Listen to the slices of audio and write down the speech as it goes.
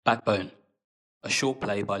Backbone, a short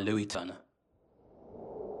play by Louis Turner.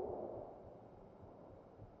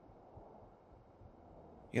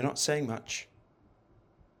 You're not saying much.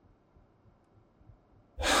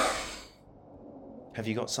 Have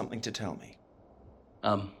you got something to tell me?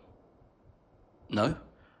 No?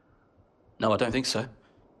 No, I don't think so.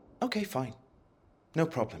 Okay, fine. No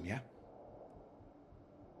problem, yeah?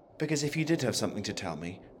 Because if you did have something to tell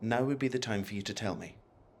me, now would be the time for you to tell me.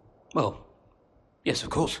 Well, yes, of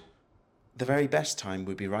course. The very best time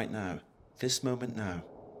would be right now. This moment now.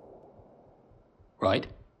 Right?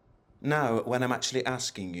 Now, when I'm actually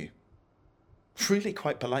asking you. Really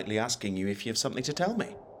quite politely asking you if you have something to tell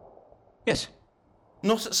me. Yes.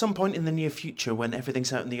 Not at some point in the near future when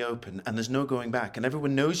everything's out in the open and there's no going back and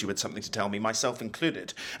everyone knows you had something to tell me, myself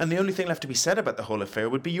included, and the only thing left to be said about the whole affair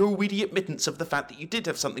would be your weedy admittance of the fact that you did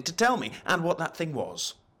have something to tell me and what that thing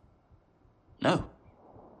was. No.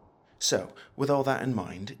 So, with all that in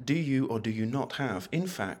mind, do you or do you not have, in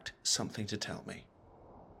fact, something to tell me?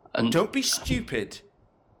 And Don't be stupid.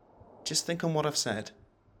 Just think on what I've said.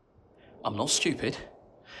 I'm not stupid.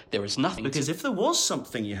 There is nothing Because if there was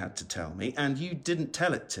something you had to tell me, and you didn't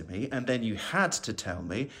tell it to me, and then you had to tell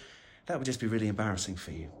me, that would just be really embarrassing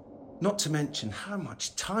for you. Not to mention how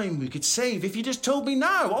much time we could save if you just told me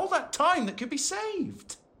now, all that time that could be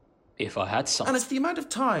saved. If I had something... And it's the amount of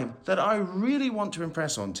time that I really want to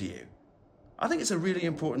impress onto you. I think it's a really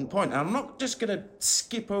important point, and I'm not just going to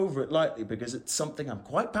skip over it lightly because it's something I'm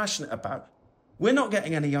quite passionate about. We're not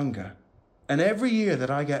getting any younger. And every year that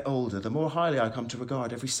I get older, the more highly I come to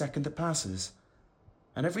regard every second that passes.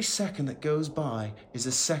 And every second that goes by is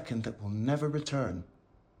a second that will never return.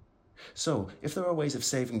 So, if there are ways of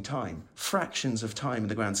saving time, fractions of time in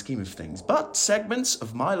the grand scheme of things, but segments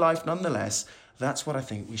of my life nonetheless, that's what I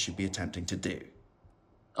think we should be attempting to do.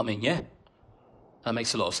 I mean, yeah. That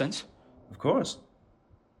makes a lot of sense. Of course.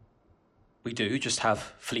 We do just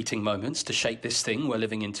have fleeting moments to shape this thing we're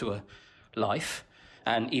living into a life,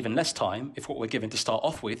 and even less time if what we're given to start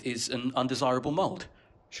off with is an undesirable mould.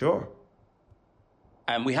 Sure.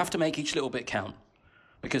 And we have to make each little bit count,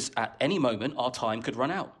 because at any moment our time could run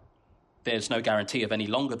out. There's no guarantee of any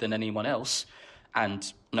longer than anyone else,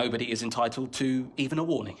 and nobody is entitled to even a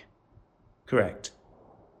warning. Correct.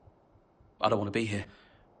 I don't want to be here.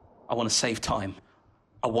 I want to save time.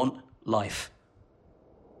 I want life.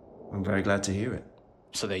 I'm very glad to hear it.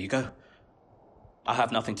 So there you go. I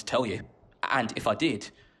have nothing to tell you. And if I did,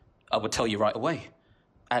 I would tell you right away.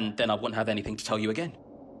 And then I wouldn't have anything to tell you again.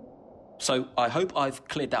 So I hope I've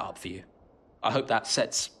cleared that up for you. I hope that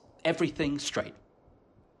sets everything straight.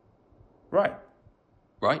 Right.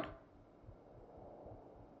 Right?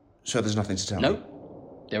 So there's nothing to tell me?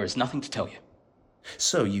 No, there is nothing to tell you.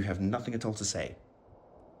 So you have nothing at all to say?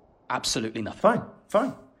 Absolutely nothing. Fine,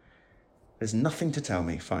 fine. There's nothing to tell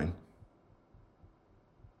me, fine.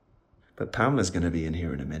 But Pamela's going to be in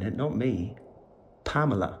here in a minute, not me.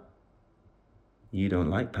 Pamela. You don't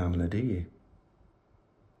like Pamela, do you?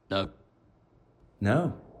 No.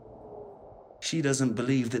 No. She doesn't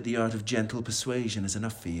believe that the art of gentle persuasion is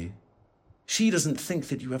enough for you. She doesn't think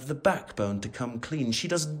that you have the backbone to come clean. She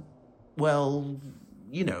doesn't, well,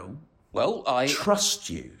 you know... Well, trust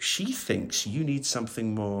you. She thinks you need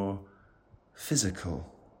something more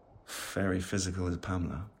physical. Very physical as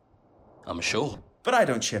Pamela. I'm sure. But I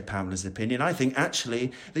don't share Pamela's opinion. I think,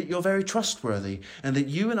 actually, that you're very trustworthy and that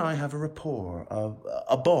you and I have a rapport,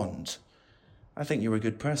 a bond. I think you're a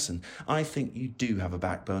good person. I think you do have a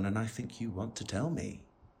backbone, and I think you want to tell me.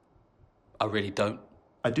 I really don't.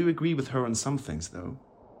 I do agree with her on some things, though.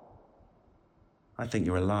 I think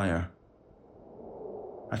you're a liar.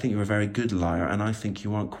 I think you're a very good liar, and I think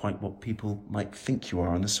you aren't quite what people might think you are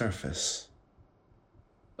on the surface.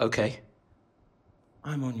 Okay.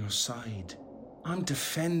 I'm on your side. I'm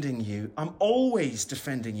defending you. I'm always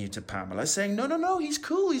defending you to Pamela, saying, no, he's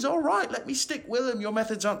cool, he's all right, let me stick with him. Your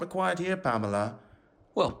methods aren't required here, Pamela.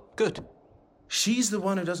 Well, good. She's the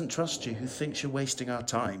one who doesn't trust you, who thinks you're wasting our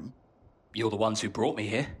time. You're the ones who brought me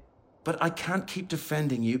here. But I can't keep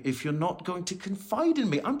defending you if you're not going to confide in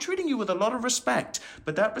me. I'm treating you with a lot of respect,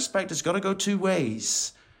 but that respect has got to go two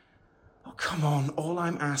ways. Oh, come on. All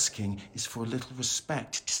I'm asking is for a little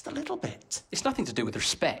respect. Just a little bit. It's nothing to do with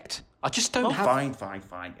respect. I just don't have...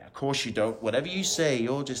 Fine. Yeah, of course you don't. Whatever you say,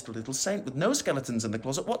 you're just a little saint with no skeletons in the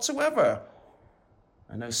closet whatsoever.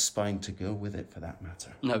 And no spine to go with it, for that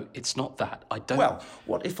matter. No, it's not that. I don't... Well,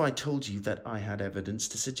 what if I told you that I had evidence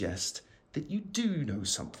to suggest that you do know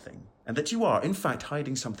something, and that you are, in fact,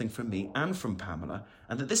 hiding something from me and from Pamela,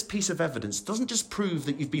 and that this piece of evidence doesn't just prove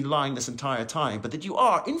that you've been lying this entire time, but that you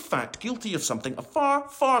are, in fact, guilty of something a far,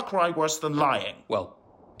 far cry worse than lying? Well,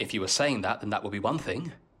 if you were saying that, then that would be one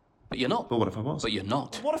thing. But you're not. But what if I was? But you're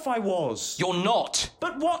not. What if I was? You're not.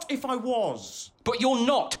 But what if I was? But you're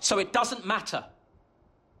not, so it doesn't matter.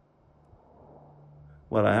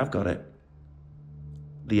 Well, I have got it.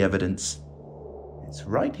 The evidence. It's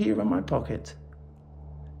right here in my pocket.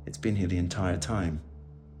 It's been here the entire time.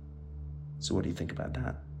 So what do you think about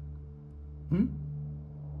that?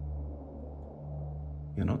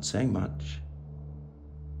 You're not saying much.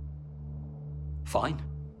 Fine.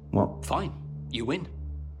 What? Fine. You win.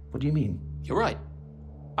 What do you mean? You're right.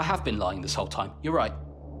 I have been lying this whole time. You're right.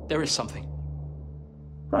 There is something.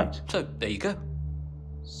 Right. So, there you go.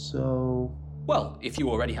 So... Well, if you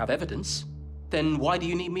already have evidence, then why do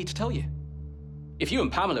you need me to tell you? If you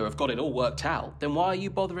and Pamela have got it all worked out, then why are you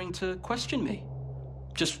bothering to question me?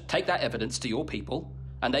 Just take that evidence to your people,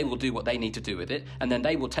 and they will do what they need to do with it, and then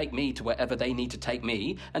they will take me to wherever they need to take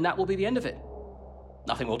me, and that will be the end of it.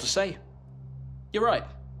 Nothing more to say. You're right.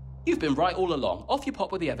 You've been right all along. Off you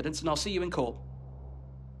pop with the evidence, and I'll see you in court.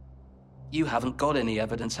 You haven't got any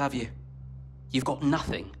evidence, have you? You've got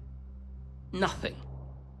nothing. Nothing.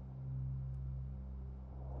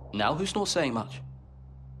 Now who's not saying much?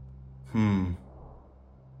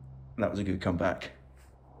 That was a good comeback.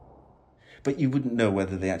 But you wouldn't know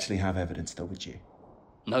whether they actually have evidence, though, would you?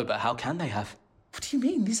 No, but how can they have? What do you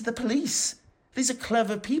mean? These are the police. These are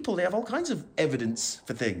clever people. They have all kinds of evidence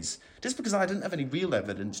for things. Just because I didn't have any real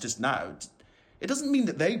evidence just now, it doesn't mean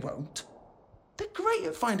that they won't. They're great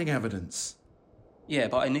at finding evidence. Yeah,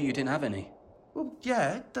 but I knew you didn't have any. Well,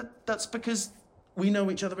 yeah, that's because we know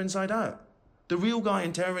each other inside out. The real guy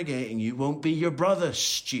interrogating you won't be your brother,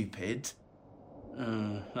 stupid.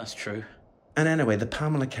 That's true. And anyway, the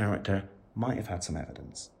Pamela character might have had some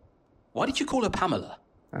evidence. Why did you call her Pamela?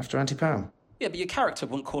 After Auntie Pam. Yeah, but your character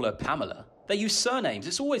wouldn't call her Pamela. They use surnames.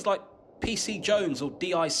 It's always like P.C. Jones or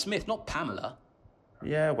D.I. Smith, not Pamela.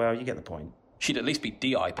 Yeah, well, you get the point. She'd at least be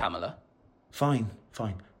D.I. Pamela. Fine.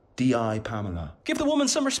 D.I. Pamela. Give the woman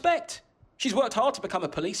some respect. She's worked hard to become a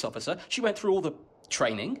police officer. She went through all the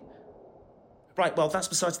training. Right, well, that's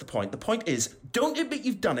besides the point. The point is, don't admit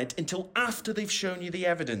you've done it until after they've shown you the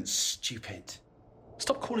evidence, stupid.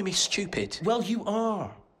 Stop calling me stupid. Well, you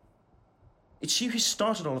are. It's you who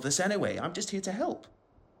started all of this anyway. I'm just here to help.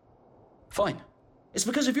 Fine. It's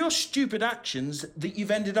because of your stupid actions that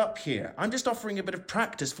you've ended up here. I'm just offering a bit of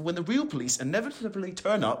practice for when the real police inevitably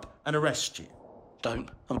turn up and arrest you. Don't.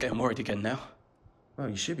 I'm getting worried again now. Well,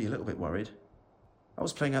 you should be a little bit worried. I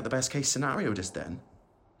was playing out the best case scenario just then.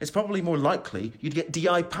 It's probably more likely you'd get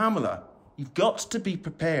D.I. Pamela. You've got to be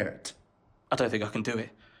prepared. I don't think I can do it.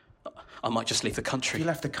 I might just leave the If country. you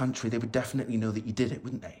left the country, they would definitely know that you did it,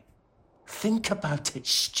 wouldn't they? Think about it,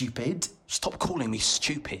 stupid. Stop calling me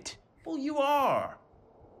stupid. Well, you are.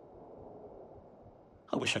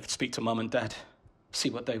 I wish I could speak to Mum and Dad. See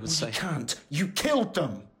what they would say. You can't. You killed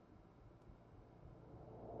them.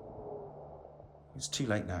 It's too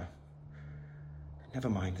late now. Never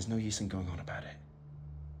mind, there's no use in going on about it.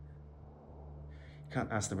 You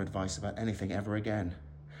can't ask their advice about anything ever again.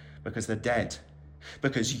 Because they're dead.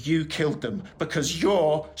 Because you killed them. Because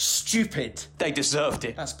you're stupid. They deserved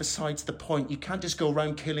it. That's besides the point. You can't just go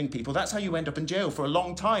around killing people. That's how you end up in jail for a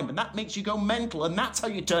long time. And that makes you go mental. And that's how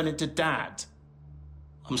you turn into Dad.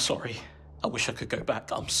 I'm sorry. I wish I could go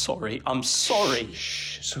back. I'm sorry. I'm sorry.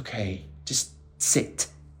 Shh, it's okay. Just sit.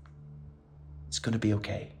 It's gonna be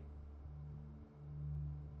okay.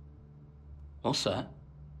 What's that?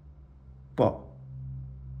 What?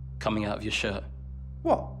 Coming out of your shirt.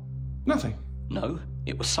 What? Nothing. No,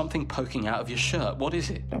 it was something poking out of your shirt. What is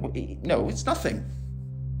it? No, it's nothing.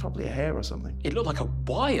 Probably a hair or something. It looked like a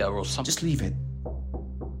wire or something. Just leave it.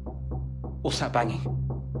 What's that banging?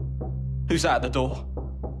 Who's that at the door?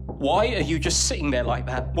 Why are you just sitting there like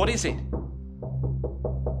that? What is it?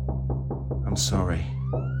 I'm sorry.